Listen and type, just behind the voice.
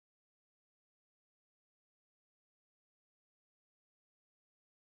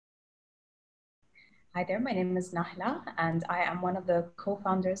Hi there, my name is Nahla, and I am one of the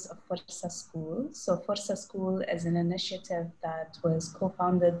co-founders of Forsa School. So Forsa School is an initiative that was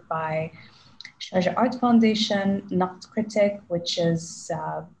co-founded by Sharjah Art Foundation, Naqd, which is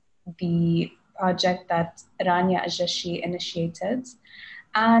the project that Rania Jishi initiated.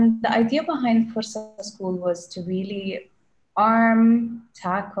 And the idea behind Forsa School was to really arm,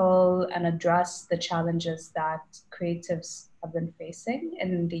 tackle, and address the challenges that creatives have been facing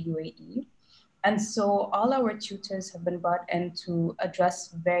in the UAE. And so all our tutors have been brought in to address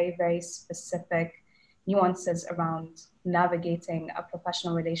very, very specific nuances around navigating a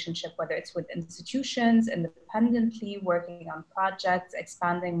professional relationship, whether it's with institutions, independently, working on projects,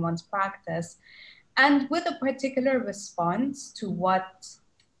 expanding one's practice, and with a particular response to what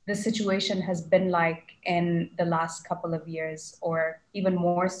the situation has been like in the last couple of years, or even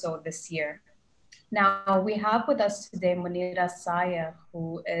more so this year. Now, we have with us today Munira Al Sayegh,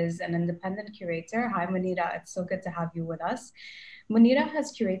 who is an independent curator. Hi, Munira. It's so good to have you with us. Munira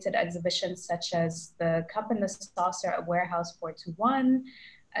has curated exhibitions such as the Cup and the Saucer at Warehouse 421,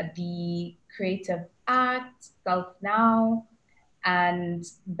 the Creative Act, Gulf Now, and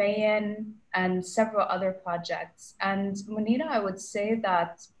Bayan, and several other projects. And Munira, I would say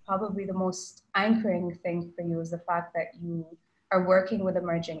that probably the most anchoring thing for you is the fact that you are working with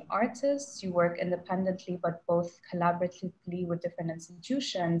emerging artists, you work independently, but both collaboratively with different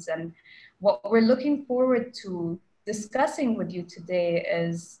institutions. And what we're looking forward to discussing with you today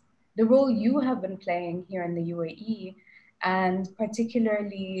is the role you have been playing here in the UAE, and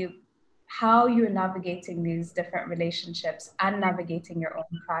particularly how you're navigating these different relationships and navigating your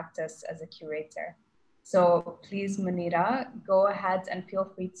own practice as a curator. So please, Munira, go ahead and feel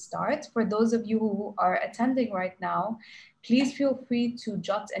free to start. For those of you who are attending right now, please feel free to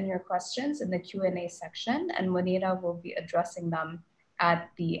jot in your questions in the Q&A section, and Munira will be addressing them at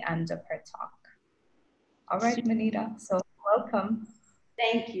the end of her talk. All right, Munira, so welcome.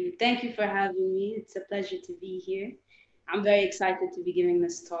 Thank you. Thank you for having me. It's a pleasure to be here. I'm very excited to be giving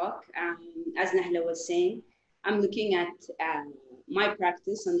this talk. As Nahla was saying, I'm looking at my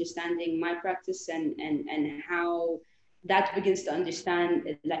practice, understanding my practice and how that begins to understand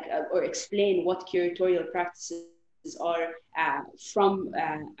or explain what curatorial practices are from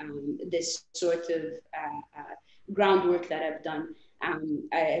this sort of groundwork that I've done.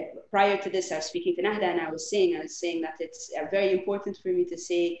 Prior to this, I was speaking to Nahla and I was saying that it's very important for me to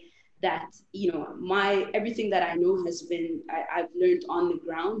say that, everything that I know has been, I've learned on the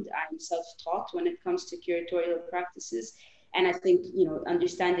ground. I'm self-taught when it comes to curatorial practices. And I think,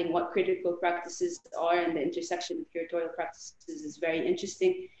 understanding what critical practices are and the intersection of curatorial practices is very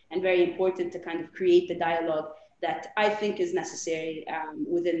interesting and very important to kind of create the dialogue that I think is necessary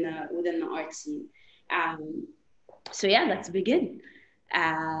within the art scene. So yeah, let's begin.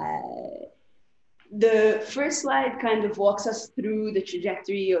 The first slide kind of walks us through the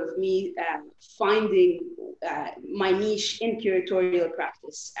trajectory of me finding my niche in curatorial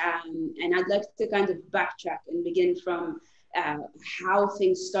practice. And I'd like to kind of backtrack and begin from how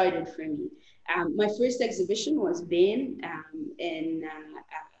things started for me. My first exhibition was Bain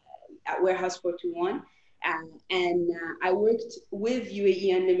at Warehouse 421. And I worked with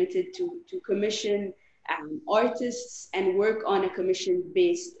UAE Unlimited to commission artists and work on a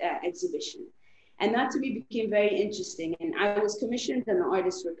commission-based exhibition. And that to me became very interesting. And I was commissioned and the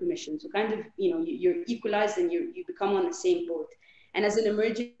artists were commissioned. So kind of, you're equalized and you become on the same boat. And as an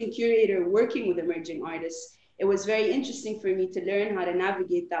emerging curator working with emerging artists, it was very interesting for me to learn how to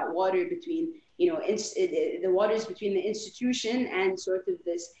navigate that water between, the waters between the institution and sort of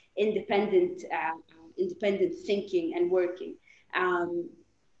this independent thinking and working.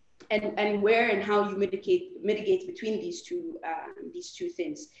 And where and how you mitigate between these two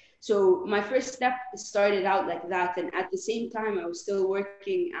things. So my first step started out like that, and at the same time I was still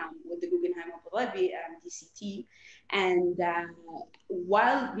working with the Guggenheim Abu Dhabi DCT, and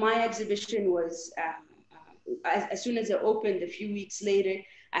while my exhibition was as soon as it opened, a few weeks later,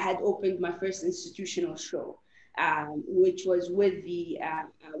 I had opened my first institutional show, which was with the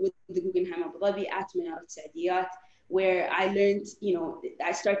Guggenheim Abu Dhabi at Munira Al Sayegh, where I learned,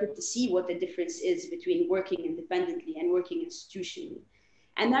 I started to see what the difference is between working independently and working institutionally.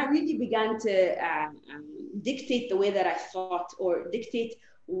 And that really began to dictate the way that I thought, or dictate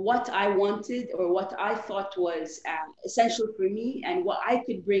what I wanted or what I thought was essential for me and what I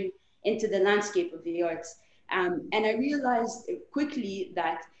could bring into the landscape of the arts. And I realized quickly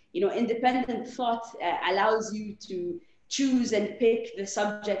that, independent thought allows you to choose and pick the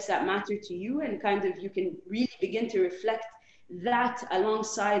subjects that matter to you, and kind of you can really begin to reflect that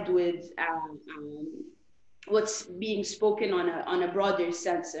alongside with what's being spoken on a broader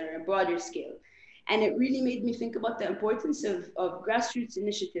sense or a broader scale. And it really made me think about the importance of grassroots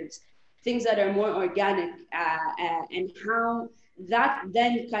initiatives, things that are more organic, and how that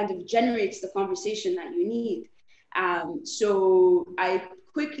then kind of generates the conversation that you need. So I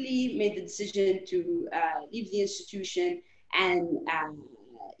quickly made the decision to leave the institution and,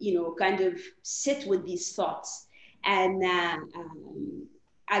 kind of sit with these thoughts. And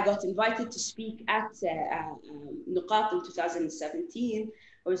I got invited to speak at Naqd in 2017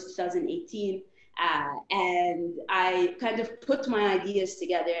 or 2018. And I kind of put my ideas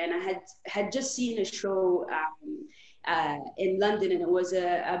together, and I had just seen a show in London, and it was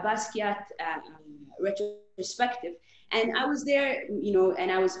a Basquiat retrospective. And I was there,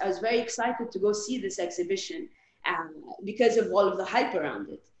 and I was very excited to go see this exhibition because of all of the hype around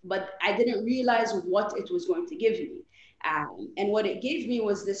it. But I didn't realize what it was going to give me. And what it gave me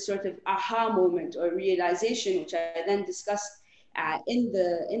was this sort of aha moment or realization, which I then discussed in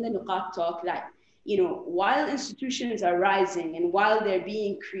the Naqd talk, that while institutions are rising and while they're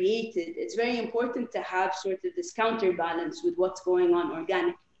being created, it's very important to have sort of this counterbalance with what's going on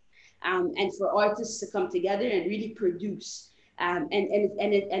organically, and for artists to come together and really produce. And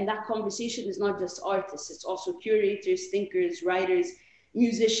that conversation is not just artists; it's also curators, thinkers, writers,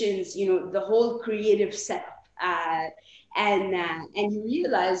 musicians. The whole creative setup. And you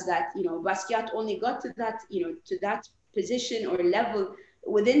realize that Basquiat only got to that position or level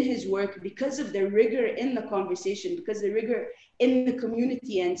within his work because of the rigor in the conversation, because the rigor in the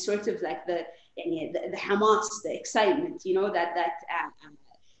community, and sort of like the hamas, the excitement,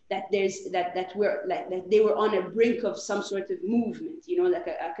 that they were on a brink of some sort of movement, like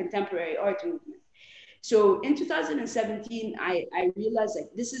a contemporary art movement. So in 2017, I realized that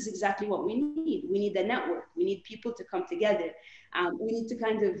this is exactly what we need. We need a network. We need people to come together. We need to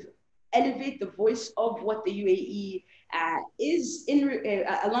kind of elevate the voice of what the UAE is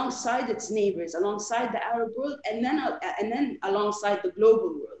alongside its neighbors, alongside the Arab world, and then alongside the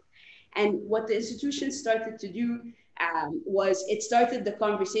global world. And what the institution started to do was it started the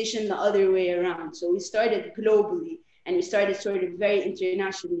conversation the other way around. So we started globally, and we started sort of very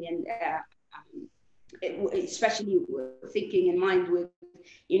internationally, and especially thinking in mind with,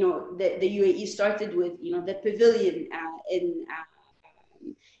 the UAE started with, the pavilion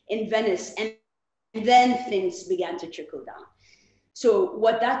in Venice, and then things began to trickle down. So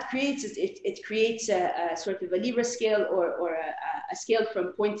what that creates is it creates a sort of a Libra scale or a scale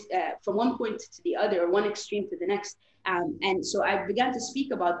from one point to the other, or one extreme to the next. And so I began to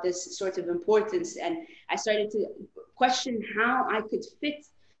speak about this sort of importance, and I started to question how I could fit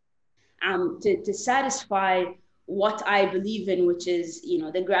to satisfy what I believe in, which is,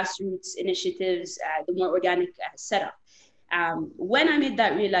 the grassroots initiatives, the more organic setup. When I made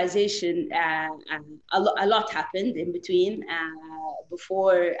that realization, a lot happened in between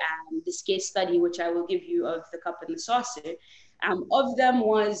before this case study, which I will give you, of the cup and the saucer. Of them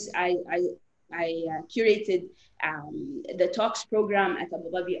was I curated the talks program at Abu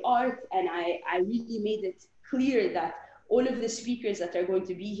Dhabi Art, and I really made it clear that all of the speakers that are going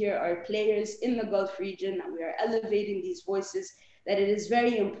to be here are players in the Gulf region, that we are elevating these voices, that it is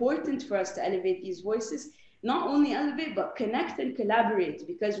very important for us to elevate these voices, not only elevate, but connect and collaborate,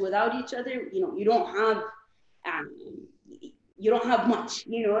 because without each other, you don't have much,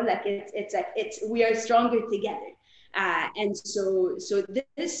 like we are stronger together. And so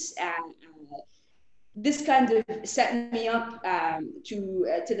this kind of set me up to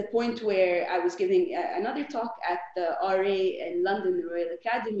the point where I was giving another talk at the RA in London, the Royal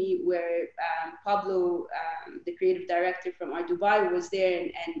Academy, where Pablo, the creative director from Art Dubai, was there,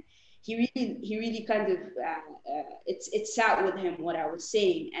 and he really kind of it sat with him what I was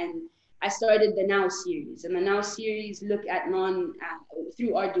saying. And I started the Now series, and the Now series look at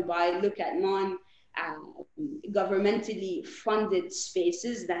through Art Dubai, look at governmentally funded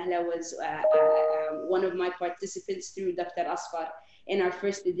spaces. Nahla was one of my participants through Dr. Asfar in our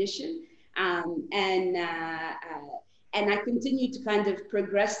first edition. And I continue to kind of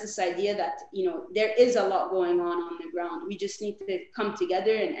progress this idea that, there is a lot going on the ground. We just need to come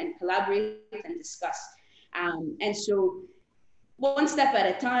together and collaborate and discuss. And so one step at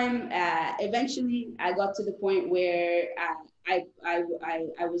a time, eventually I got to the point where I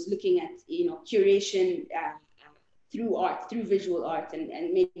was looking at, curation through art, through visual art,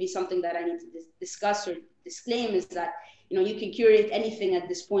 and maybe something that I need to discuss or disclaim is that, you can curate anything at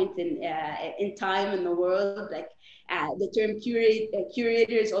this point in time in the world. Like the term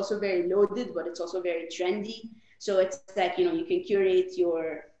curator is also very loaded, but it's also very trendy. So it's like, you can curate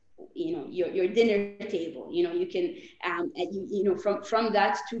your dinner table. You can from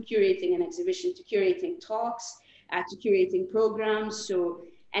that to curating an exhibition, to curating talks, to curating programs. So,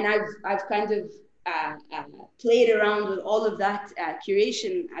 and I've kind of played around with all of that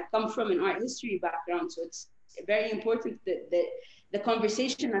curation. I come from an art history background, so it's very important that the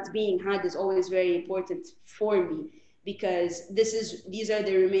conversation that's being had is always very important for me, because these are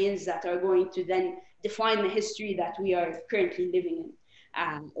the remains that are going to then define the history that we are currently living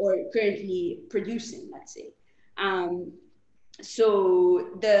in, or currently producing, let's say.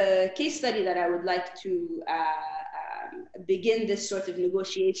 So the case study that I would like to begin this sort of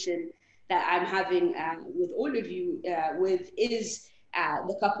negotiation that I'm having with all of you with is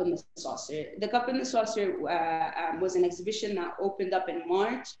the Cup and the Saucer. The Cup and the Saucer was an exhibition that opened up in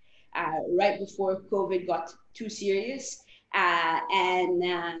March, right before COVID got too serious.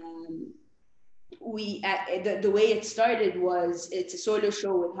 The way it started was, it's a solo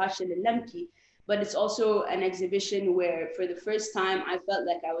show with Hashim al-Lamki, but it's also an exhibition where for the first time I felt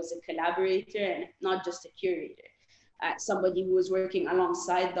like I was a collaborator and not just a curator. Somebody who was working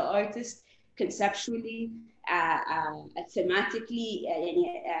alongside the artist conceptually, thematically,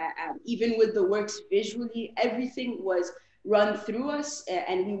 even with the works visually, everything was run through us,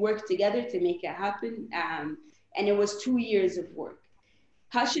 and we worked together to make it happen. And it was 2 years of work.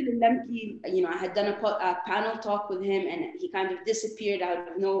 Hashim al-Lamki, I had done a panel talk with him, and he kind of disappeared out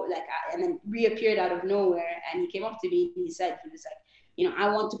of and then reappeared out of nowhere. And he came up to me and he said, I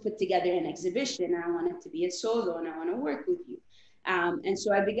want to put together an exhibition. I want it to be a solo, and I want to work with you. And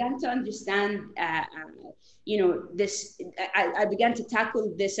so I began to understand, I began to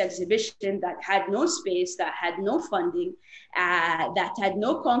tackle this exhibition that had no space, that had no funding, that had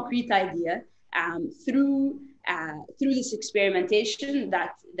no concrete idea, through this experimentation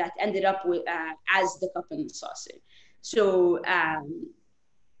that ended up with as the Cup and the Saucer. So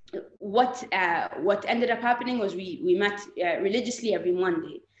what ended up happening was we met religiously every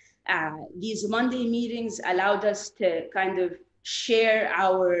Monday. These Monday meetings allowed us to kind of share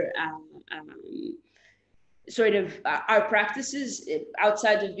our our practices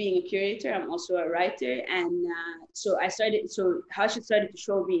outside of being a curator. I'm also a writer, and so Hashim started to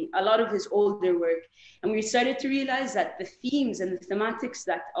show me a lot of his older work, and we started to realize that the themes and the thematics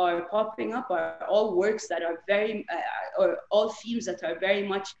that are popping up are all works that are or all themes that are very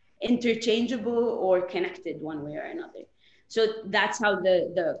much interchangeable or connected one way or another. So that's how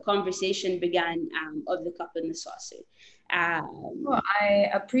the conversation began of the Cup and the Saucer. Well, I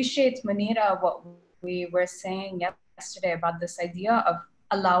appreciate, Munira, what we were saying yesterday about this idea of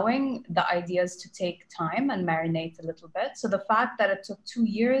allowing the ideas to take time and marinate a little bit. So the fact that it took 2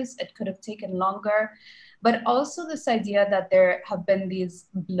 years, it could have taken longer, but also this idea that there have been these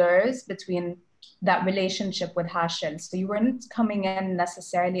blurs between that relationship with Hashim. So you weren't coming in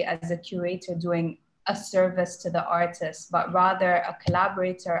necessarily as a curator doing a service to the artist, but rather a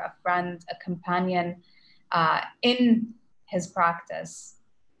collaborator, a friend, a companion in his practice.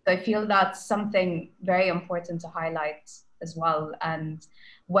 So I feel that's something very important to highlight as well. And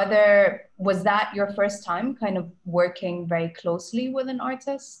was that your first time kind of working very closely with an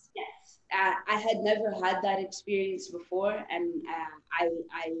artist? Yes, I had never had that experience before, and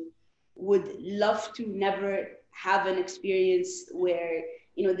I would love to never have an experience where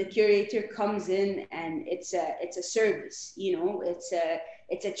the curator comes in and it's a service,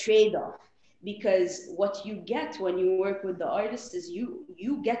 it's a trade-off. Because what you get when you work with the artist is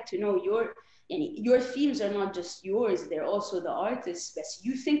you get to know your themes are not just yours, they're also the artist's, but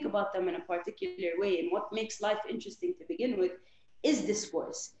you think about them in a particular way. And what makes life interesting to begin with is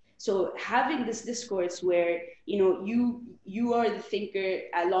discourse. So having this discourse where you are the thinker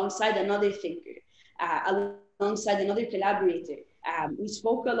alongside another thinker, alongside another collaborator. We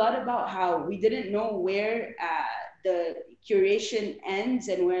spoke a lot about how we didn't know where the curation ends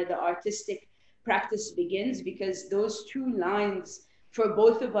and where the artistic practice begins, because those two lines for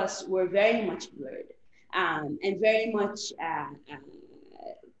both of us were very much blurred, and very much,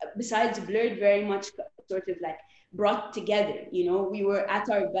 besides blurred, very much sort of like brought together. We were at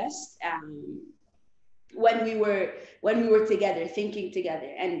our best when we were together, thinking together,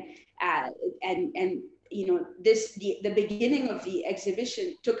 and the beginning of the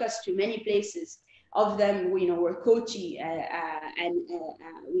exhibition took us to many places. Of them, were Kochi, and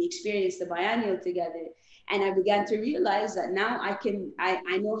we experienced the biennial together. And I began to realize that now I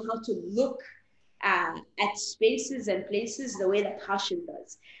know how to look at spaces and places the way that Hashim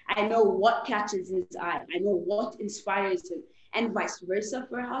does. I know what catches his eye. I know what inspires him, and vice versa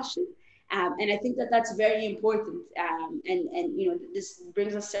for Hashim. And I think that that's very important. And this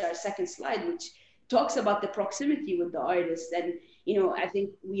brings us to our second slide, which talks about the proximity with the artist. And I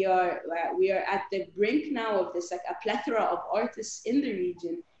think we are at the brink now of this, like a plethora of artists in the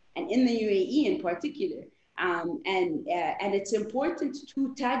region and in the UAE in particular, And it's important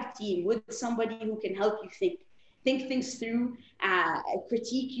to tag team with somebody who can help you think things through,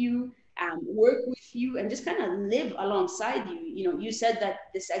 critique you, work with you, and just kind of live alongside you. You know, you said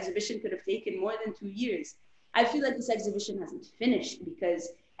that this exhibition could have taken more than 2 years. I feel like this exhibition hasn't finished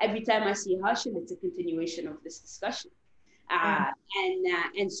because every time I see Hashim, it's a continuation of this discussion.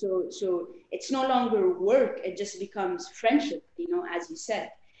 And so it's no longer work, it just becomes friendship, you know, as you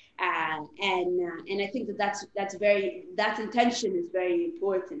said. And I think that intention is very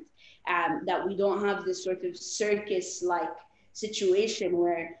important, that we don't have this sort of circus-like situation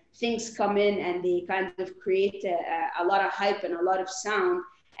where things come in and they kind of create a lot of hype and a lot of sound,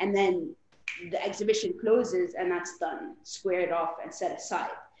 and then the exhibition closes and that's done, squared off and set aside.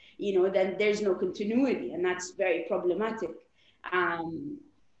 You know, then there's no continuity, and that's very problematic.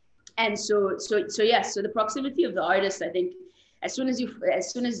 And so the proximity of the artist, I think, as soon as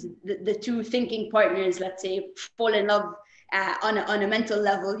the two thinking partners, let's say, fall in love on a mental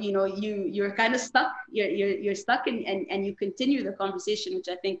level, you know, you're kind of stuck. You're stuck, and you continue the conversation, which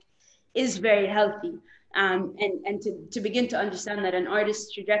I think is very healthy. And to begin to understand that an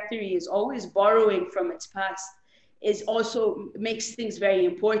artist's trajectory is always borrowing from its past is also makes things very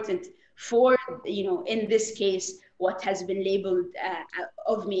important for, you know, in this case, what has been labeled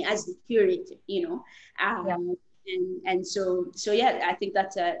of me as the curator, you know. And so yeah, I think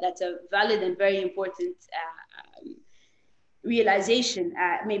that's a valid and very important realization.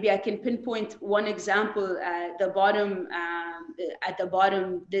 Maybe I can pinpoint one example. At the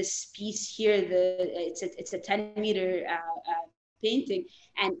bottom, this piece here, it's a 10-meter painting.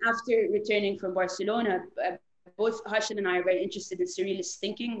 And after returning from Barcelona, both Hashim and I are very interested in surrealist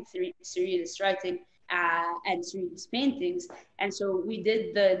thinking, surrealist writing, and surrealist paintings. And so we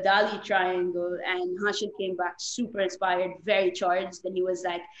did the Dali triangle, and Hashim came back super inspired, very charged. And he was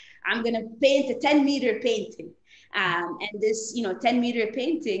like, I'm going to paint a 10-meter painting. And this, you know, 10-meter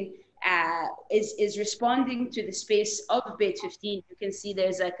painting is responding to the space of Beit 15. You can see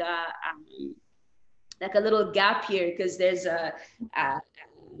there's like a little gap here because there's a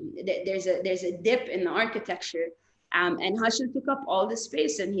dip in the architecture. And Hashim took up all the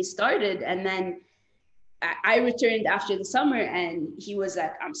space and he started. And then I returned after the summer and he was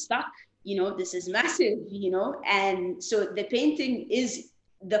like, I'm stuck, you know, this is massive, you know. And so the painting is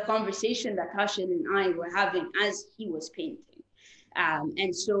the conversation that Hashim and I were having as he was painting.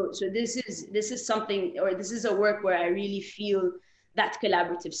 And so this is something, or this is a work where I really feel that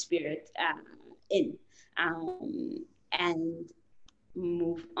collaborative spirit in. And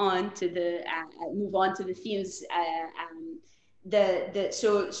move on to the themes.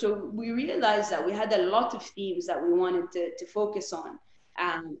 So we realized that we had a lot of themes that we wanted to focus on,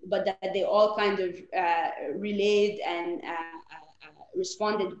 but that they all kind of relayed and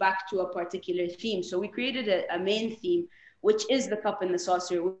responded back to a particular theme. So we created a main theme, which is the cup and the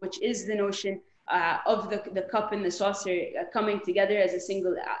saucer, which is the notion of the cup and the saucer coming together as a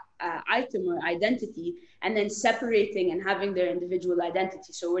single item or identity, and then separating and having their individual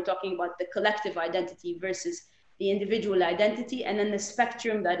identity. So we're talking about the collective identity versus the individual identity, and then the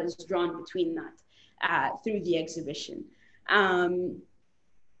spectrum that is drawn between that through the exhibition.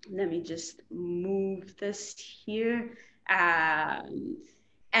 Let me just move this here.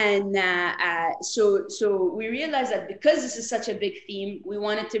 So we realized that because this is such a big theme, we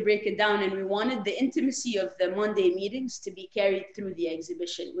wanted to break it down, and we wanted the intimacy of the Monday meetings to be carried through the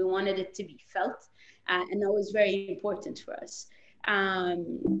exhibition. We wanted it to be felt, and that was very important for us.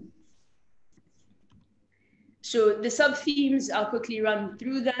 So the sub-themes, I'll quickly run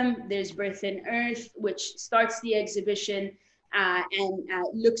through them. There's Birth and Earth, which starts the exhibition and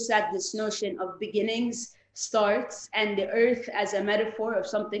looks at this notion of beginnings, starts, and the earth as a metaphor of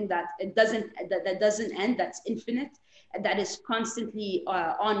something that doesn't end, that's infinite, that is constantly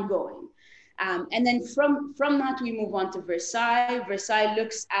ongoing. And then from that we move on to Versailles. Versailles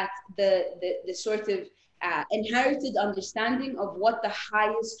looks at the sort of inherited understanding of what the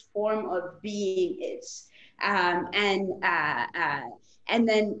highest form of being is, and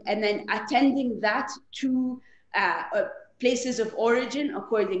then attending that to places of origin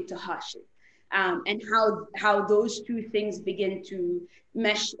according to Hashim. And how those two things begin to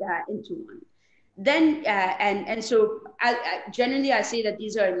mesh into one. Then, and so generally I say that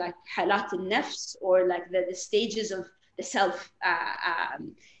these are like halat al-nafs, or like the stages of the self.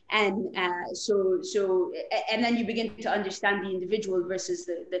 And then you begin to understand the individual versus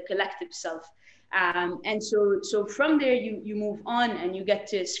the collective self. And so from there you move on and you get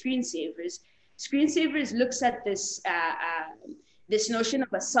to Screensavers. Screensavers looks at this notion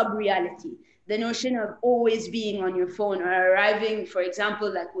of a sub-reality, the notion of always being on your phone or arriving, for example,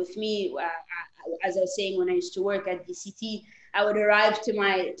 like with me, as I was saying, when I used to work at DCT, I would arrive to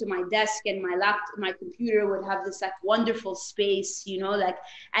my desk, and my computer would have this like wonderful space, you know, like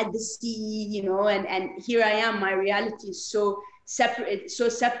at the sea, you know, and here I am, my reality is so separate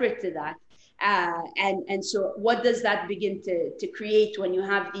to that. And so what does that begin to create when you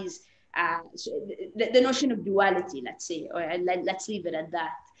have these, so the notion of duality, let's say, or let's leave it at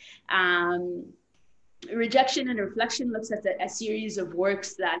that. Rejection and reflection looks at a series of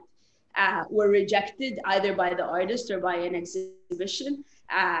works that were rejected either by the artist or by an exhibition.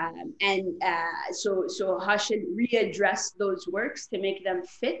 So Hashim readdressed those works to make them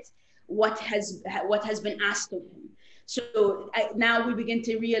fit what has been asked of him. So now we begin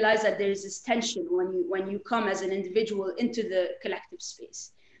to realize that there's this tension when you come as an individual into the collective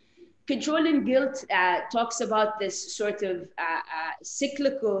space. Control and Guilt talks about this sort of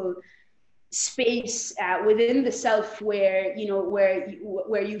cyclical space within the self where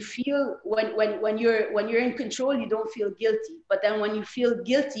you feel when you're in control, you don't feel guilty, but then when you feel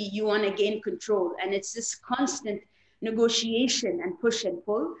guilty, you want to gain control, and it's this constant negotiation and push and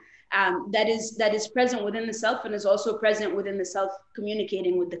pull that is present within the self, and is also present within the self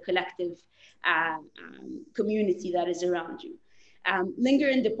communicating with the collective community that is around you. Linger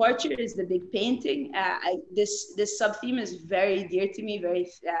and Departure is the big painting. This sub-theme is very dear to me,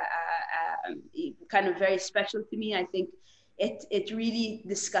 very kind of very special to me. I think it really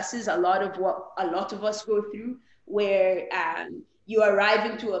discusses a lot of what a lot of us go through, where you arrive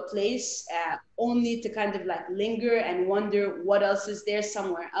into a place only to kind of like linger and wonder what else is there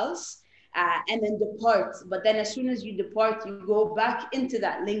somewhere else, and then depart. But then as soon as you depart, you go back into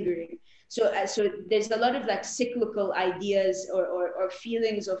that lingering. So there's a lot of like cyclical ideas or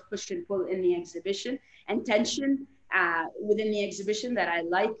feelings of push and pull in the exhibition, and tension within the exhibition that I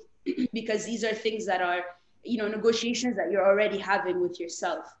like, because these are things that are, negotiations that you're already having with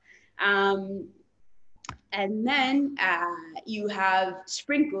yourself. And then you have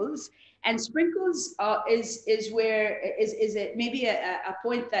Sprinkles, and Sprinkles is it maybe a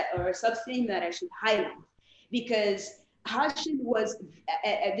point that, or a sub-theme that I should highlight, because Hashim was,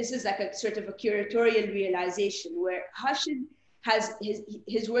 this is like a sort of a curatorial realization where Hashim has,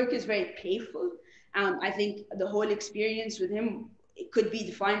 his work is very playful. I think the whole experience with him, it could be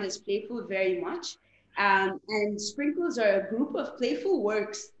defined as playful very much. And Sprinkles are a group of playful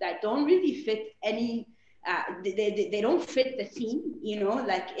works that don't really fit any, they don't fit the theme,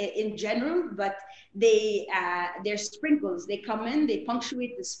 like in general, but they're sprinkles. They come in, they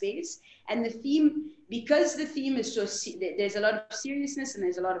punctuate the space, and the theme, because the theme is so, there's a lot of seriousness and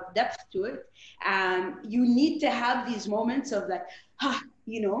there's a lot of depth to it. You need to have these moments of like,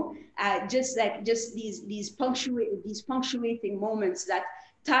 just these punctuating moments that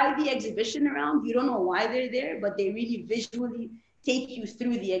tie the exhibition around. You don't know why they're there, but they really visually take you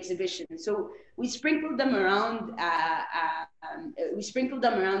through the exhibition. So we sprinkled them around.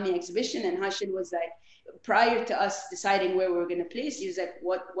 The exhibition, and Hashim was like, prior to us deciding where we were going to place, he was like,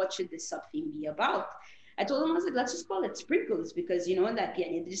 "What should this sub theme be about?" I told him, I was like, "Let's just call it Sprinkles, because like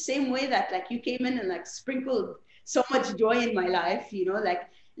the same way that like you came in and like sprinkled so much joy in my life, like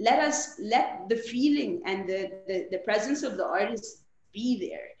let the feeling and the presence of the artist be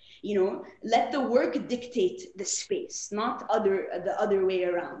there." Let the work dictate the space, not the other way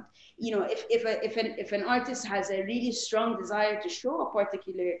around. If an artist has a really strong desire to show a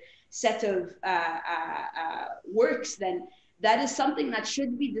particular set of works, then that is something that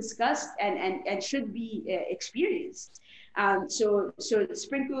should be discussed and should be experienced. So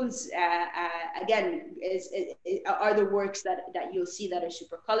Sprinkles, again, are the works that you'll see that are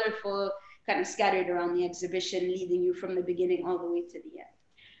super colorful, kind of scattered around the exhibition, leading you from the beginning all the way to the end.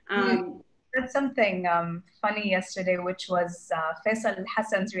 You said something funny yesterday, which was Faisal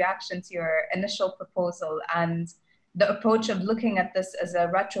Hassan's reaction to your initial proposal and the approach of looking at this as a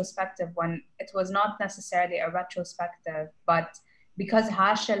retrospective, when it was not necessarily a retrospective, but because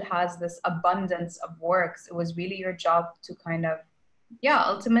Hashil has this abundance of works, it was really your job to kind of,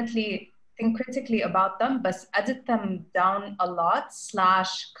 ultimately think critically about them, but edit them down a lot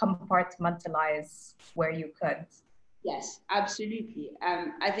 / compartmentalize where you could. Yes, absolutely.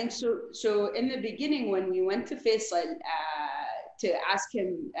 I think so. So in the beginning, when we went to Faisal to ask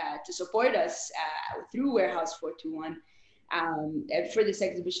him to support us through Warehouse 421 for this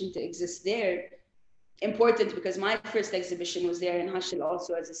exhibition to exist there, important because my first exhibition was there, and Hashil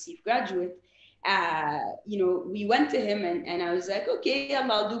also as a CIF graduate, we went to him and I was like, okay,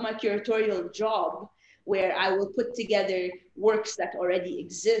 I'll do my curatorial job where I will put together works that already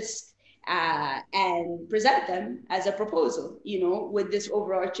exist and present them as a proposal, with this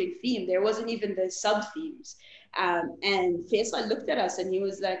overarching theme. There wasn't even the sub-themes. And Faisal looked at us and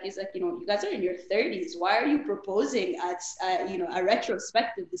he's like, you know, you guys are in your 30s. Why are you proposing you know, a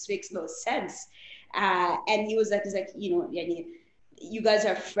retrospective? This makes no sense. And he was like, you know, you guys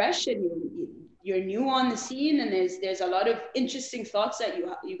are fresh and you're new on the scene, and there's a lot of interesting thoughts that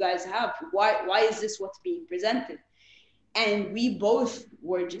you guys have. Why is this what's being presented? And we both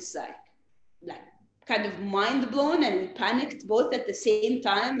were just like kind of mind blown, and we panicked both at the same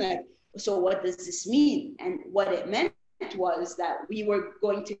time. Like, so what does this mean? And what it meant was that we were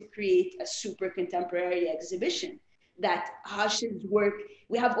going to create a super contemporary exhibition. That Hashim's work,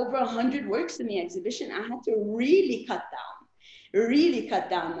 we have over 100 works in the exhibition. I had to really cut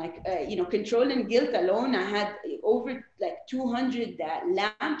down. Like, you know, Control and Guilt alone, I had over like 200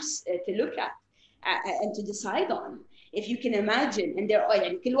 lamps to look at and to decide on. If you can imagine, and they're all,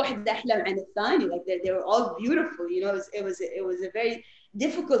 يعني كل واحد أحلم عن الثاني, like they were all beautiful, you know. It was a very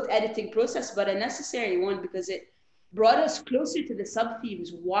difficult editing process, but a necessary one, because it brought us closer to the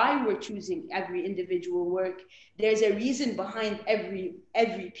sub-themes, why we're choosing every individual work. There's a reason behind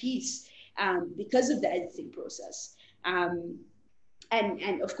every piece, because of the editing process.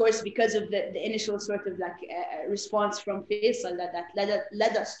 And of course, because of the initial sort of like response from Faisal that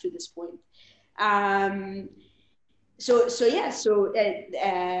led us to this point. So yeah,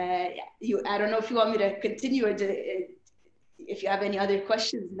 I don't know if you want me to continue, or if you have any other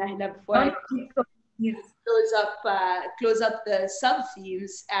questions, Nahla, before I close up the sub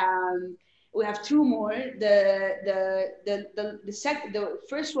themes. We have two more. The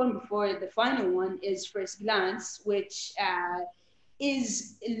first one before the final one is First Glance, which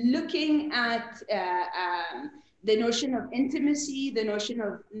is looking at the notion of intimacy, the notion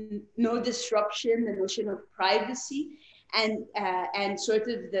of no disruption, the notion of privacy, and sort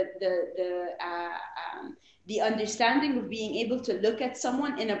of the understanding of being able to look at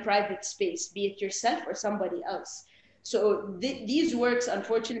someone in a private space, be it yourself or somebody else. So these works,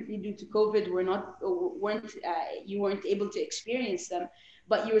 unfortunately, due to COVID, you weren't able to experience them,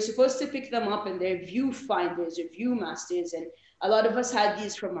 but you were supposed to pick them up, and they're viewfinders or viewmasters, and a lot of us had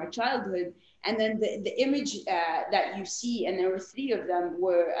these from our childhood. And then the image that you see, and there were 3 of them,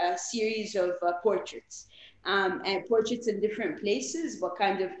 were a series of portraits, and portraits in different places, but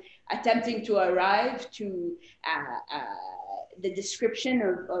kind of attempting to arrive to the description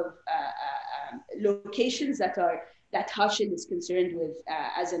of locations that Hashim is concerned with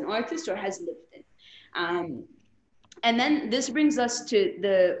as an artist or has lived in. And then this brings us to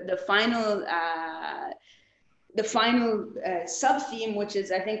the final sub-theme, which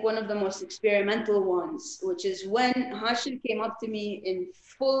is, I think, one of the most experimental ones, which is when Hashim came up to me in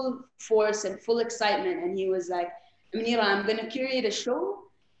full force and full excitement, and he was like, Munira, I'm going to curate a show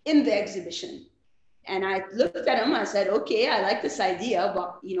in the exhibition. And I looked at him, I said, okay, I like this idea,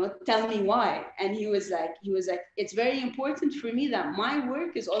 but, you know, tell me why. And he was like, it's very important for me that my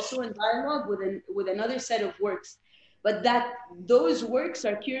work is also in dialogue with another set of works, but that those works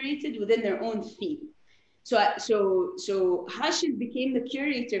are curated within their own theme. So Hashim became the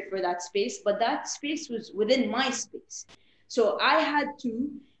curator for that space, but that space was within my space. So I had to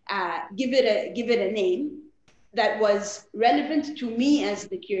give it a name that was relevant to me as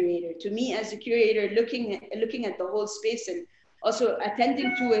the curator, looking at the whole space and also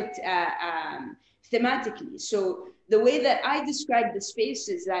attending to it thematically. So the way that I describe the space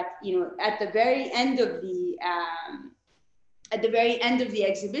is that, you know, at the very end of the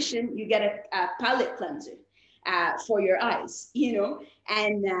exhibition, you get a palette cleanser for your eyes, you know,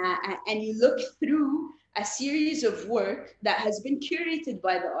 and you look through a series of work that has been curated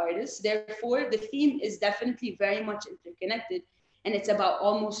by the artist. Therefore, the theme is definitely very much interconnected, and it's about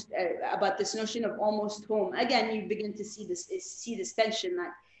this notion of almost home. Again, you begin to see this tension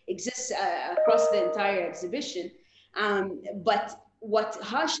that exists across the entire exhibition. But what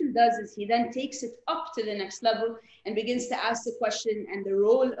Hashim does is he then takes it up to the next level and begins to ask the question and the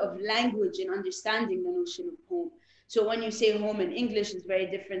role of language in understanding the notion of home. So when you say home in English, is very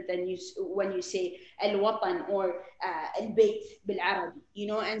different than when you say al-watan or al-bayt bil-Arabi, you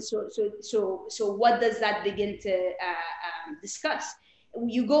know. And so what does that begin to discuss?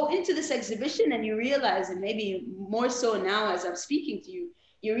 You go into this exhibition and you realize, and maybe more so now as I'm speaking to you,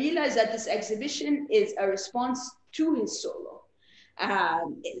 you realize that this exhibition is a response to his solo.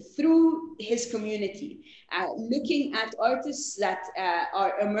 Through his community, looking at artists that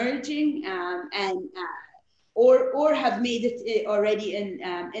are emerging or have made it already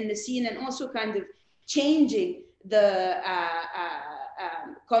in the scene, and also kind of changing the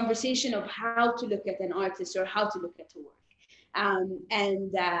conversation of how to look at an artist or how to look at a work.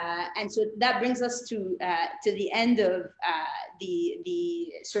 And so that brings us to the end of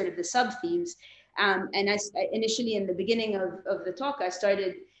the sort of the sub themes. And initially in the beginning of the talk, I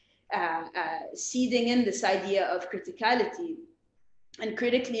started seeding in this idea of criticality and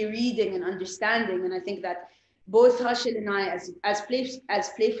critically reading and understanding. And I think that both Hashil and I, as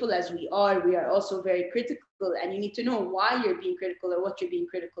playful as we are also very critical, and you need to know why you're being critical or what you're being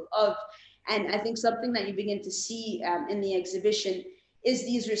critical of. And I think something that you begin to see in the exhibition is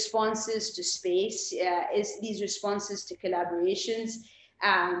these responses to space, is these responses to collaborations.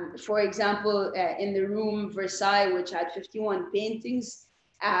 For example, in the room Versailles, which had 51 paintings,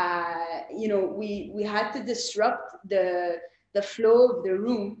 you know, we had to disrupt the flow of the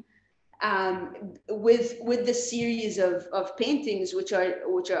room with the series of paintings, which are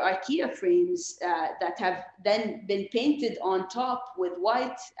IKEA frames that have then been painted on top with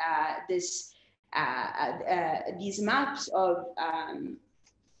white. These maps of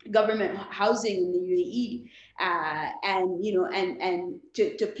government housing in the UAE, and you know, and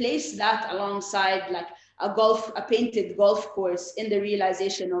to place that alongside like a painted golf course in the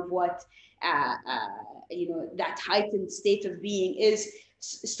realization of what you know, that heightened state of being is,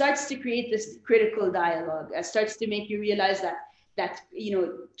 starts to create this critical dialogue, starts to make you realize that you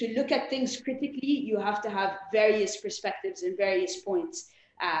know, to look at things critically, you have to have various perspectives and various points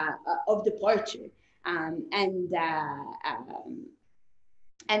of departure,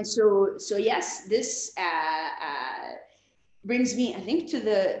 and so yes, this brings me, I think, to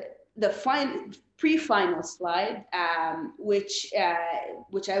the pre-final slide, which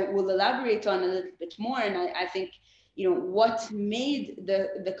I will elaborate on a little bit more. And I think, you know, what made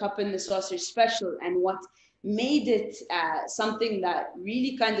the cup and the saucer special, and what made it something that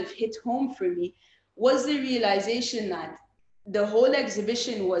really kind of hit home for me, was the realization that the whole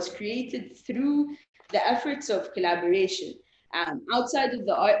exhibition was created through the efforts of collaboration. Outside of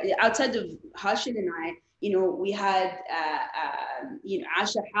the art, outside of Hashim and I, you know, we had you know,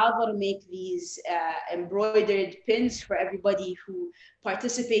 Asha Hadar make these embroidered pins for everybody who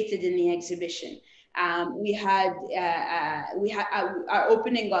participated in the exhibition. We had our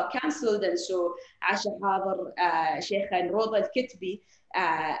opening got cancelled, and so Asha Hadar, Sheikh and Roda Al-Kitbi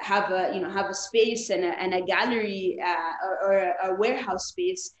have a space and a gallery or a warehouse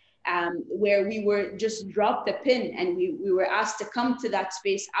space where we were just dropped a pin, and we were asked to come to that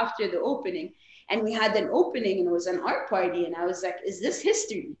space after the opening. And we had an opening, and it was an art party. And I was like, is this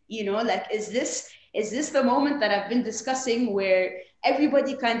history? You know, like, is this the moment that I've been discussing, where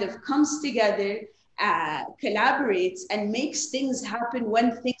everybody kind of comes together, collaborates, and makes things happen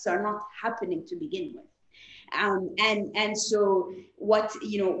when things are not happening to begin with? And so what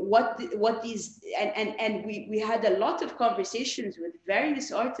these, and we had a lot of conversations with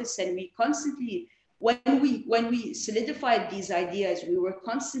various artists, and we constantly, when we solidified these ideas, we were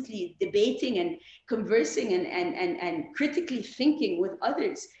constantly debating and conversing and critically thinking with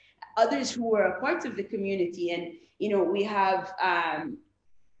others who were a part of the community. And you know, we had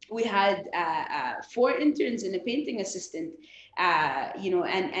 4 interns and a painting assistant. You know,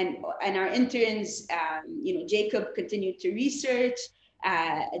 and our interns, you know, Jacob continued to research.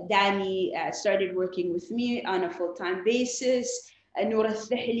 Danny started working with me on a full-time basis. Noura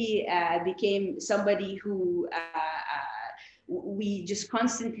Al became somebody who we just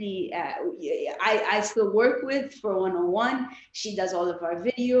constantly, I still work with for one-on-one. She does all of our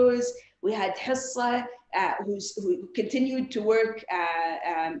videos. We had Hissa, who continued to work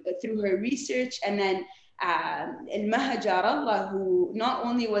through her research, and then Al-Mahjar, who not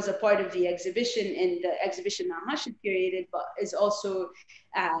only was a part of the exhibition in the exhibition that Hashim curated, but is also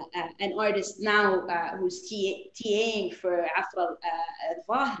an artist now who's TAing for Afra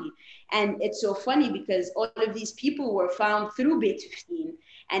al-Zahri. And it's so funny because all of these people were found through Beit 15.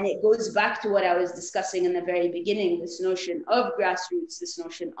 And it goes back to what I was discussing in the very beginning, this notion of grassroots, this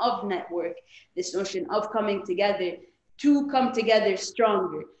notion of network, this notion of coming together to come together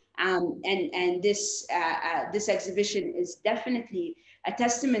stronger. And this exhibition is definitely a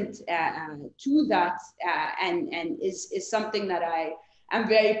testament to that, and is something that I'm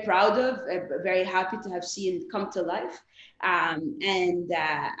very proud of, very happy to have seen come to life,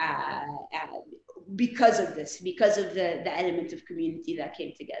 because of the element of community that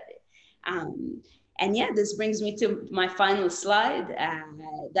came together. And yeah, this brings me to my final slide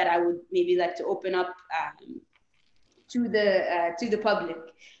that I would maybe like to open up to the public.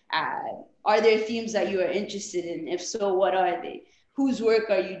 Are there themes that you are interested in? If so, what are they? Whose work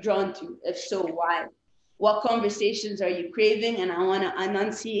are you drawn to? If so, why? What conversations are you craving? And I want to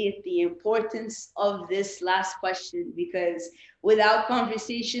enunciate the importance of this last question, because without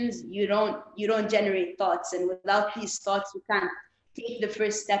conversations, you don't generate thoughts, and without these thoughts, you can't take the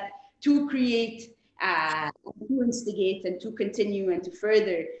first step to create, to instigate, and to continue and to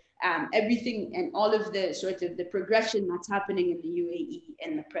further everything and all of the sort of the progression that's happening in the UAE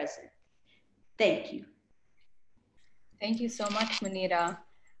in the present. Thank you. Thank you so much, Munira.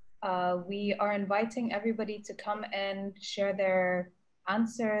 We are inviting everybody to come and share their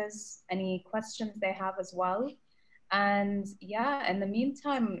answers, any questions they have as well. And yeah, in the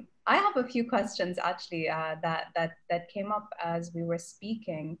meantime, I have a few questions actually that came up as we were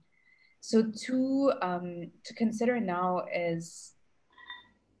speaking. So to consider now is,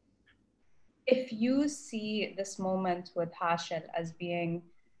 if you see this moment with Hashel as being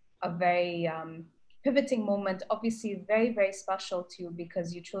a very pivoting moment, obviously very, very special to you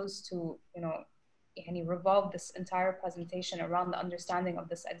because you chose to, revolve this entire presentation around the understanding of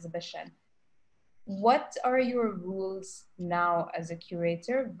this exhibition. What are your rules now as a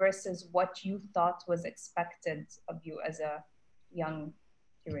curator versus what you thought was expected of you as a young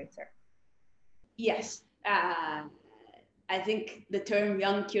curator? Yes, I think the term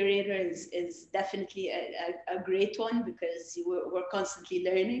young curator is definitely a great one because we're constantly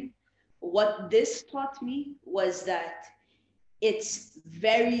learning. What this taught me was that it's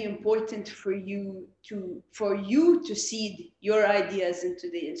very important for you to seed your ideas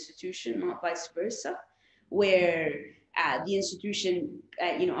into the institution, not vice versa, where the institution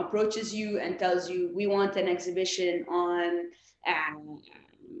approaches you and tells you, we want an exhibition on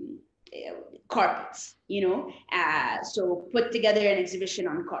carpets, so put together an exhibition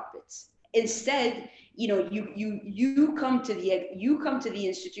on carpets. Instead, you come to the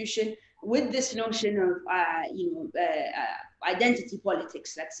institution with this notion of identity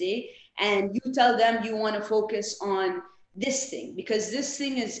politics, let's say, and you tell them you want to focus on this thing because this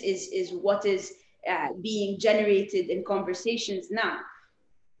thing is what is being generated in conversations now.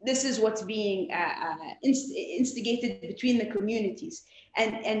 This is what's being instigated between the communities,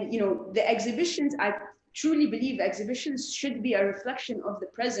 and the exhibitions. I truly believe exhibitions should be a reflection of the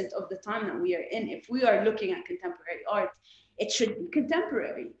present, of the time that we are in. If we are looking at contemporary art, it should be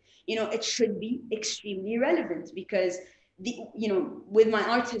contemporary. It should be extremely relevant because with my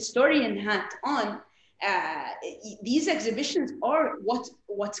art historian hat on, these exhibitions are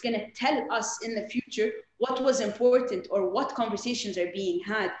what's going to tell us in the future what was important or what conversations are being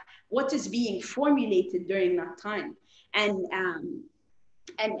had, what is being formulated during that time, and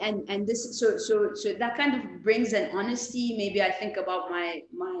this so that kind of brings an honesty. Maybe I think about my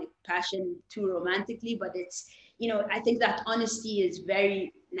passion too romantically, but it's I think that honesty is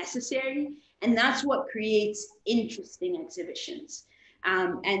very necessary, and that's what creates interesting exhibitions.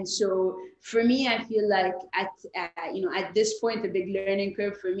 And so for me, I feel like at this point, a big learning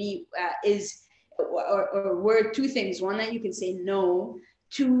curve for me is were two things. One, that you can say no.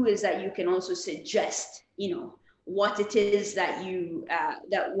 Two is that you can also suggest, what it is that you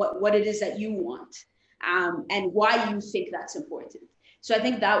what it is that you want, and why you think that's important. So I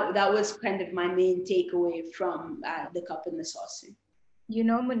think that was kind of my main takeaway from the cup and the saucer.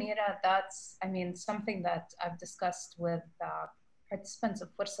 Munira, that's something that I've discussed with participants of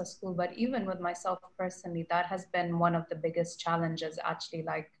Forsa School, but even with myself personally, that has been one of the biggest challenges, actually,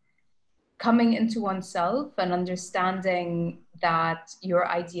 like coming into oneself and understanding that your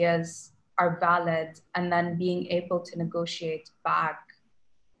ideas are valid and then being able to negotiate back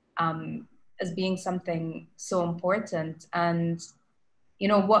as being something so important. And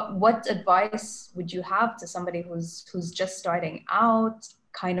what advice would you have to somebody who's just starting out,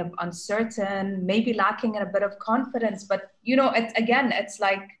 kind of uncertain, maybe lacking in a bit of confidence, but it's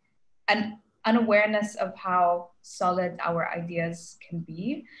like an unawareness of how solid our ideas can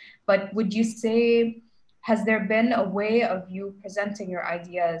be. But would you say, has there been a way of you presenting your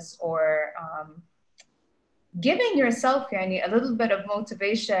ideas or giving yourself a little bit of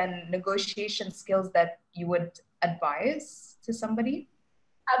motivation, negotiation skills that you would advise to somebody?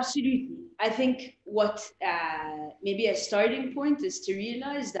 Absolutely. I think what maybe a starting point is to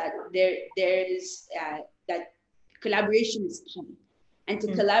realize that there is that collaboration is key. And to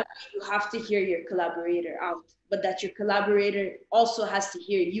collaborate, you have to hear your collaborator out, but that your collaborator also has to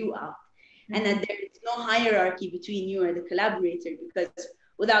hear you out. And that there is no hierarchy between you and the collaborator, because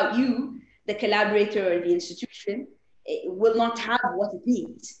without you, the collaborator or the institution, it will not have what it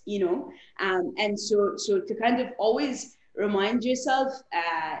needs, and so to kind of always remind yourself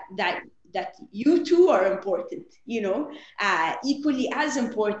that you too are important, equally as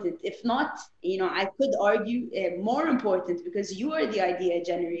important, if not, I could argue more important, because you are the idea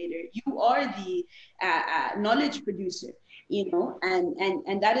generator, you are the knowledge producer,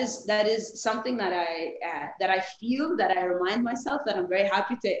 and that is something that I feel, that I remind myself, that I'm very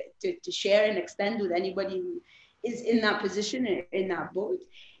happy to share and extend with anybody who is in that position, in that boat.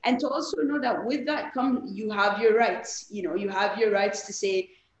 And to also know that with that you have your rights, you have your rights to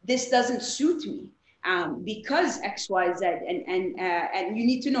say, this doesn't suit me because X, Y, Z, and you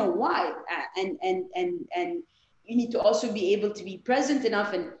need to know why, and you need to also be able to be present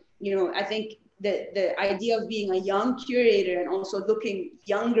enough. And I think the idea of being a young curator and also looking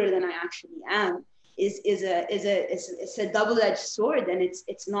younger than I actually am is a double-edged sword, and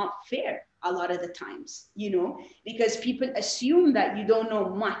it's not fair a lot of the times, because people assume that you don't know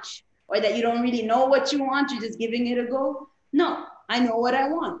much, or that you don't really know what you want, you're just giving it a go. No, I know what I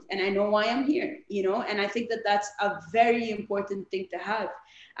want, and I know why I'm here, and I think that that's a very important thing to have.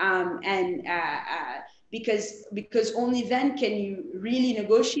 Because only then can you really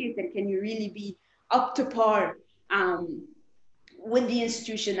negotiate, and can you really be up to par with the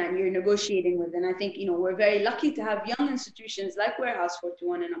institution that you're negotiating with. And I think, we're very lucky to have young institutions like Warehouse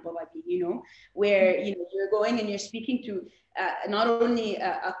 41 in Abu Dhabi, where, you're going and you're speaking to not only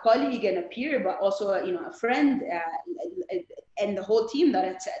a colleague and a peer, but also, a friend, and the whole team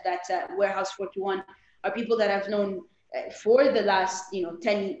that's at Warehouse 41 are people that I've known for the last,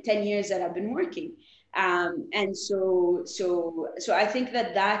 10 years that I've been working. And so I think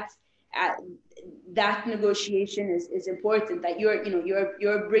that negotiation is important, that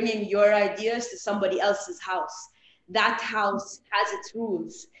you're bringing your ideas to somebody else's house. That house has its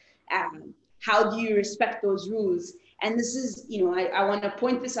rules. How do you respect those rules? And this is, I want to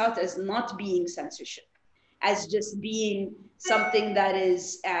point this out as not being censorship, as just being something that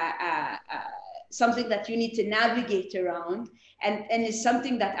is something that you need to navigate around, and is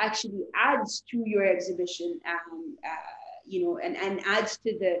something that actually adds to your exhibition, and adds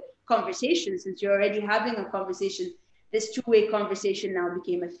to the conversation. Since you're already having a conversation, this two-way conversation now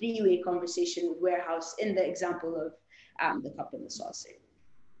became a three-way conversation with Warehouse in the example of the cup and the saucer.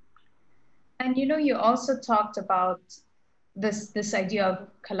 And you also talked about this idea of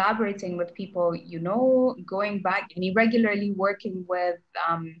collaborating with people, going back and regularly working with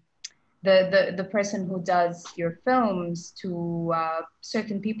the person who does your films, to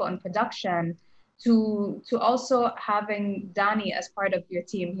certain people in production, to also having Danny as part of your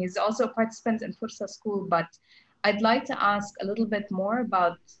team. He's also a participant in Forsa School, but I'd like to ask a little bit more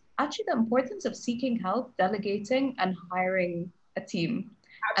about actually the importance of seeking help, delegating, and hiring a team.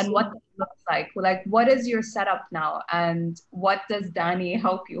 Absolutely. And what that looks like. Like, what is your setup now, and what does Danny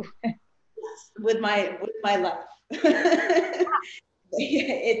help you with? With my life.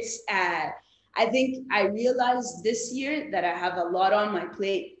 It's I think I realized this year that I have a lot on my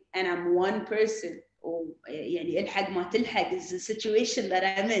plate, and I'm one person. Is the situation that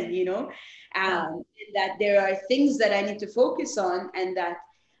I'm in, that there are things that I need to focus on, and that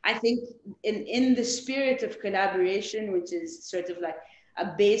I think in the spirit of collaboration, which is sort of like a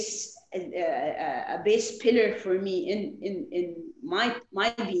base pillar for me in my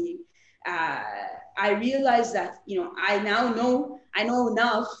being, I realized that I know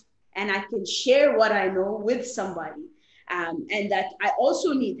enough, and I can share what I know with somebody, and that I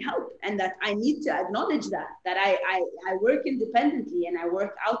also need help, and that I need to acknowledge that I work independently, and I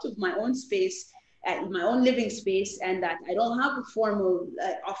work out of my own space, my own living space, and that I don't have a formal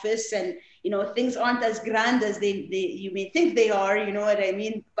office, and things aren't as grand as you may think they are, you know what I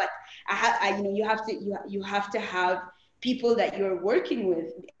mean? But you have to have people that you're working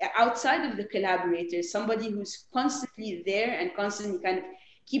with outside of the collaborators, somebody who's constantly there and constantly kind of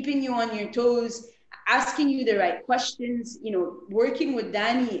keeping you on your toes, asking you the right questions. Working with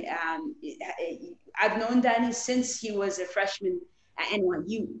Danny, I've known Danny since he was a freshman at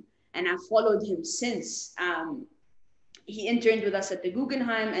NYU, and I've followed him since. He interned with us at the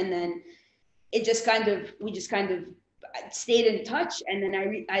Guggenheim, and then we just kind of stayed in touch. And then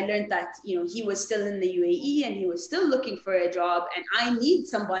I learned that he was still in the UAE, and he was still looking for a job, and I need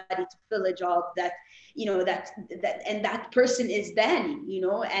somebody to fill a job that and that person is Danny,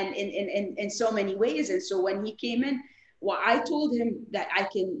 and in so many ways. And so when he came in, what I told him that I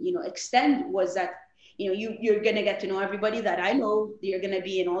can extend was that you're going to get to know everybody that I know. You're going to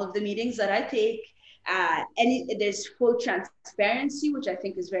be in all of the meetings that I take, and there's full transparency, which I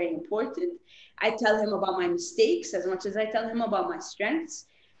think is very important. I tell him about my mistakes as much as I tell him about my strengths.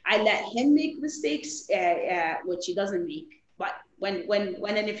 I let him make mistakes, which he doesn't make, but when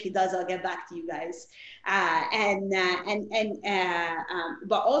and if he does, I'll get back to you guys.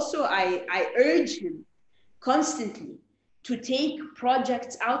 But also I urge him constantly to take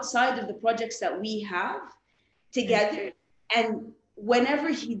projects outside of the projects that we have together. And whenever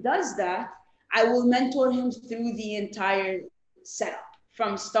he does that, I will mentor him through the entire setup,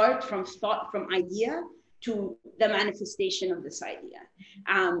 from thought, from idea to the manifestation of this idea.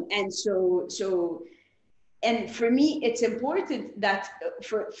 And so and for me, it's important that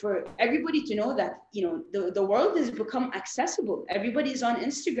for everybody to know that, the world has become accessible. Everybody's on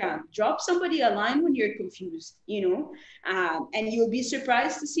Instagram. Drop somebody a line when you're confused, and you'll be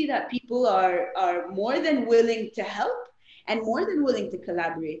surprised to see that people are more than willing to help and more than willing to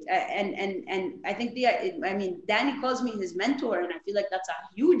collaborate. And I think Danny calls me his mentor, and I feel like that's a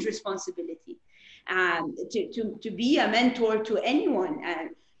huge responsibility, to be a mentor to anyone.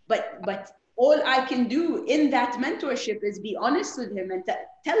 But all I can do in that mentorship is be honest with him and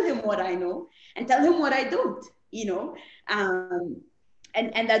tell him what I know and tell him what I don't,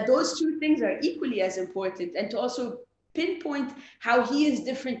 and that those two things are equally as important, and to also pinpoint how he is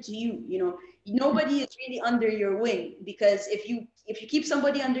different to you. Nobody is really under your wing, because if you keep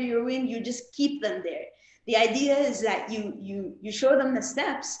somebody under your wing, you just keep them there. The idea is that you show them the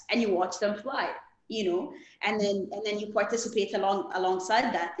steps and you watch them fly. And then you participate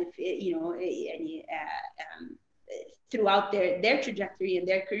alongside that, throughout their trajectory and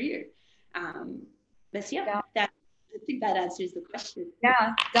their career. But yeah, I think that answers the question.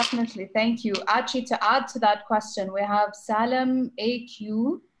 Yeah, definitely. Thank you. Actually, to add to that question, we have Salam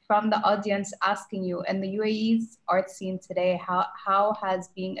AQ from the audience asking you, in the UAE's art scene today, how has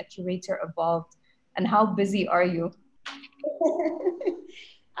being a curator evolved, and how busy are you?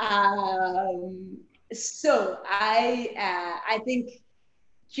 So I think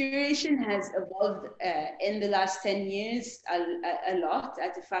curation has evolved in the last 10 years a lot,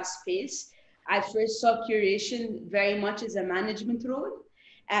 at a fast pace. I first saw curation very much as a management role,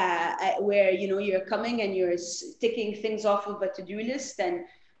 where you're coming and you're ticking things off of a to-do list, and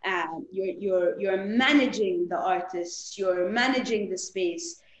you're managing the artists, you're managing the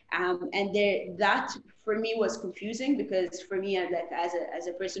space. And that for me was confusing, because for me, as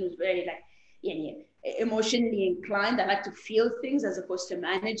a person who's very emotionally inclined, I like to feel things as opposed to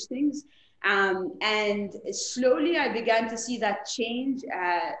manage things. And slowly I began to see that change.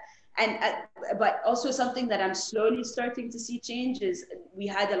 But also something that I'm slowly starting to see change is we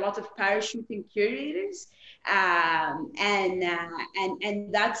had a lot of parachuting curators. And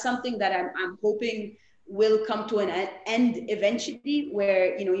that's something that I'm hoping will come to an end eventually,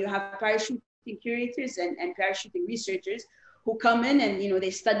 where you have parachuting curators and parachuting researchers who come in and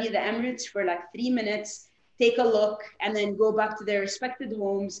they study the Emirates for like 3 minutes, take a look, and then go back to their respected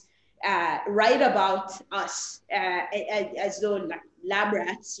homes, write about us as though like lab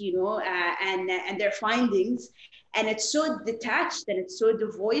rats, and their findings. And it's so detached and it's so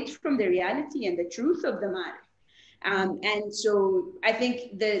devoid from the reality and the truth of the matter. And so I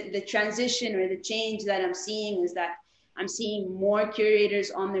think the transition or the change that I'm seeing is that I'm seeing more curators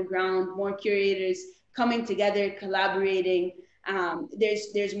on the ground, more curators coming together, collaborating.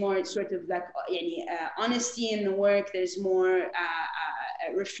 There's more sort of like honesty in the work. There's more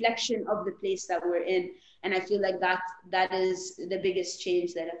reflection of the place that we're in. And I feel like that is the biggest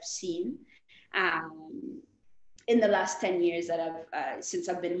change that I've seen in the last 10 years that since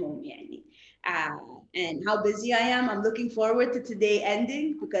I've been home. And how busy I am, I'm looking forward to today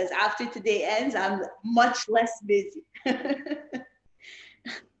ending, because after today ends, I'm much less busy.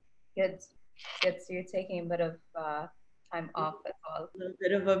 Good. So you're taking a bit of time off as well. A little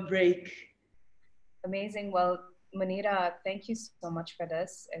bit of a break. Amazing. Well, Munira, thank you so much for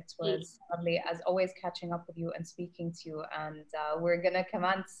this. It was lovely, as always, catching up with you and speaking to you. And we're going to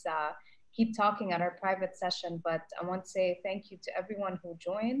commence, keep talking at our private session, but I want to say thank you to everyone who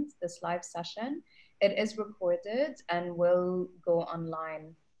joined this live session. It is recorded and will go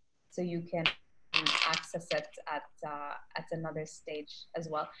online, so you can access it at another stage as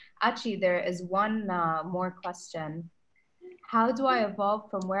well. Actually, there is one more question. How do I evolve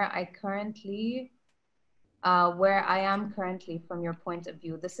from where I am currently from your point of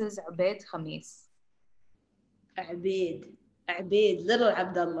view? This is Ubaid Khamis. Ubaid, little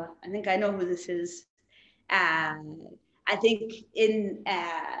Abdullah. I think I know who this is. I think in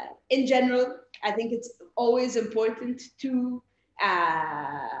general, I think it's always important to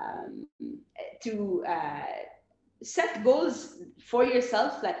set goals for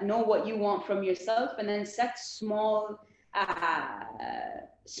yourself, like know what you want from yourself, and then set small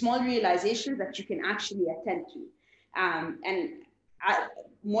realizations that you can actually attend to.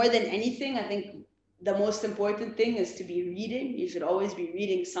 More than anything, I think the most important thing is to be reading. You should always be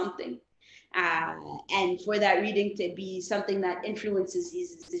reading something. And for that reading to be something that influences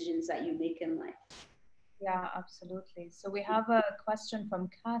these decisions that you make in life. Yeah, absolutely. So we have a question from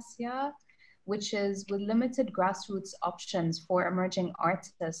Cassia, which is, with limited grassroots options for emerging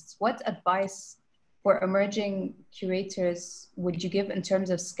artists, what advice for emerging curators would you give in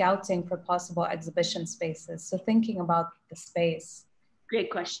terms of scouting for possible exhibition spaces? So thinking about the space. Great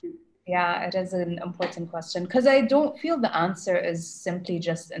question. Yeah, it is an important question because I don't feel the answer is simply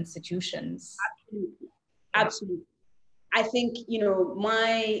just institutions. Absolutely. Absolutely. I think,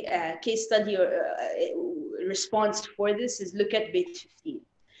 my case study or response for this is look at Beit 15.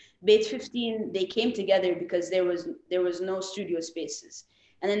 Beit 15, they came together because there was no studio spaces.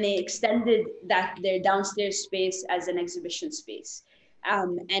 And then they extended their downstairs space as an exhibition space.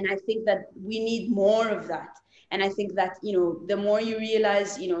 And I think that we need more of that. And I think that, the more you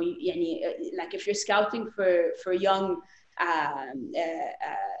realize, like if you're scouting for young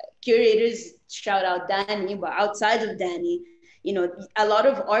curators, shout out Danny, but outside of Danny, a lot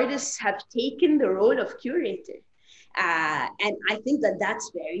of artists have taken the role of curator. And I think that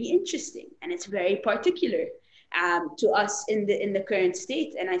that's very interesting and it's very particular to us in the current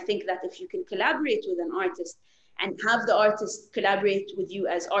state. And I think that if you can collaborate with an artist and have the artist collaborate with you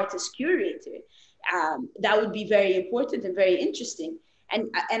as artist curator, that would be very important and very interesting.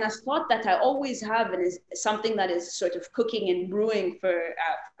 And a thought that I always have, and is something that is sort of cooking and brewing for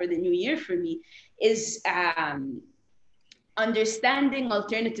the new year for me, is understanding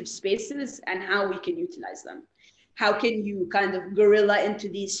alternative spaces and how we can utilize them. How can you kind of guerrilla into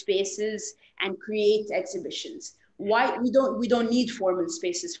these spaces and create exhibitions? Why we don't need formal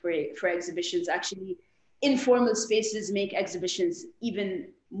spaces for exhibitions. Actually, informal spaces make exhibitions even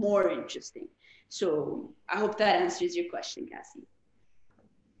more interesting. So I hope that answers your question, Cassie.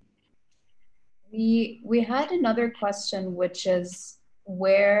 We had another question, which is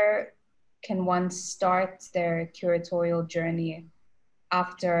where can one start their curatorial journey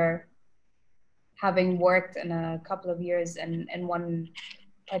after having worked in a couple of years in one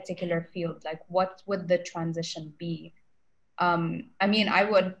particular field? Like, what would the transition be? I mean, I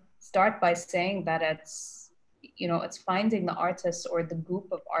would start by saying that it's finding the artist or the group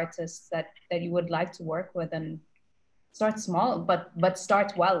of artists that you would like to work with, and start small, but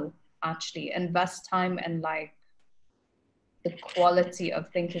start well. Actually, invest time in like the quality of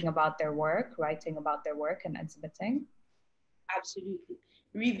thinking about their work, writing about their work, and exhibiting. Absolutely.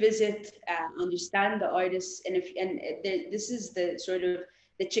 Revisit, understand the artists, and this is the sort of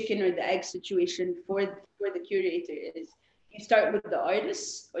the chicken or the egg situation for the curator. Is you start with the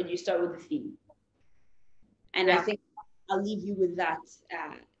artists or do you start with the theme? And yeah. I think I'll leave you with that.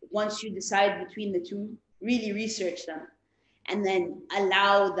 Once you decide between the two, really research them, and then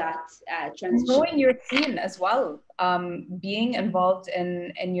allow that transition. Knowing your scene as well. Being involved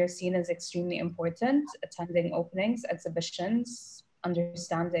in your scene is extremely important. Attending openings, exhibitions,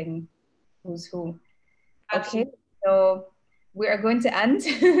 understanding who's who. Absolutely. Okay, so we are going to end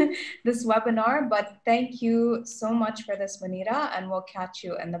this webinar, but thank you so much for this, Munira, and we'll catch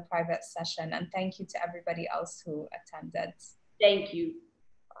you in the private session. And thank you to everybody else who attended. Thank you.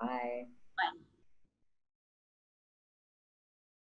 Bye. Bye.